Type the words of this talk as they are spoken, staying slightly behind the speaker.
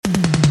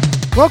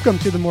Welcome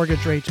to the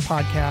Mortgage Rates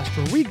Podcast,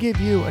 where we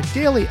give you a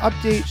daily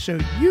update so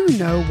you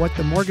know what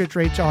the mortgage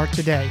rates are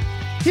today.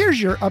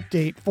 Here's your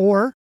update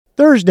for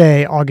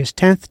Thursday, August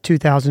 10th,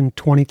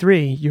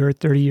 2023. Your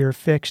 30-year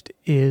fixed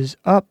is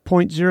up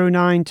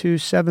 0.09 to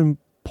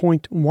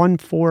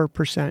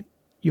 7.14%.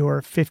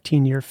 Your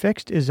 15-year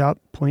fixed is up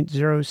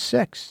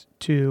 0.06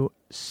 to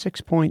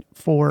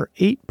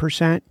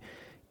 6.48%.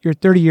 Your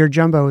 30-year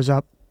jumbo is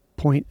up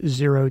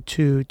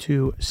 0.02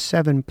 to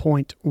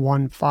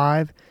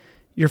 7.15.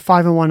 Your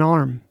 5-1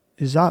 ARM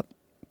is up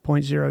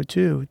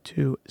 0.02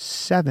 to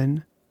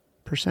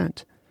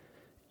 7%.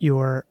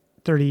 Your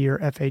 30-year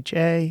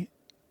FHA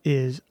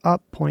is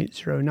up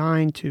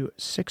 0.09 to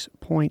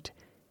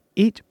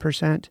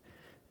 6.8%.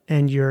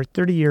 And your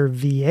 30-year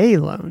VA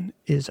loan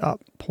is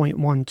up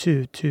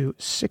 0.12 to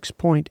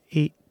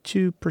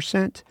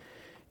 6.82%.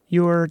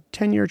 Your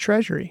 10-year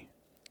Treasury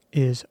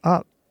is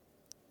up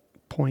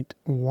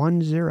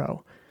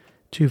 0.10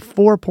 to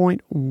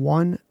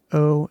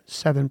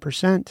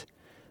 4.107%.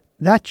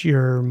 That's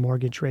your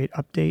mortgage rate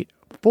update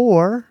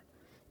for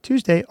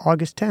Tuesday,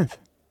 August 10th,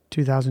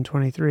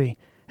 2023.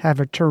 Have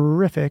a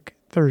terrific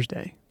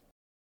Thursday.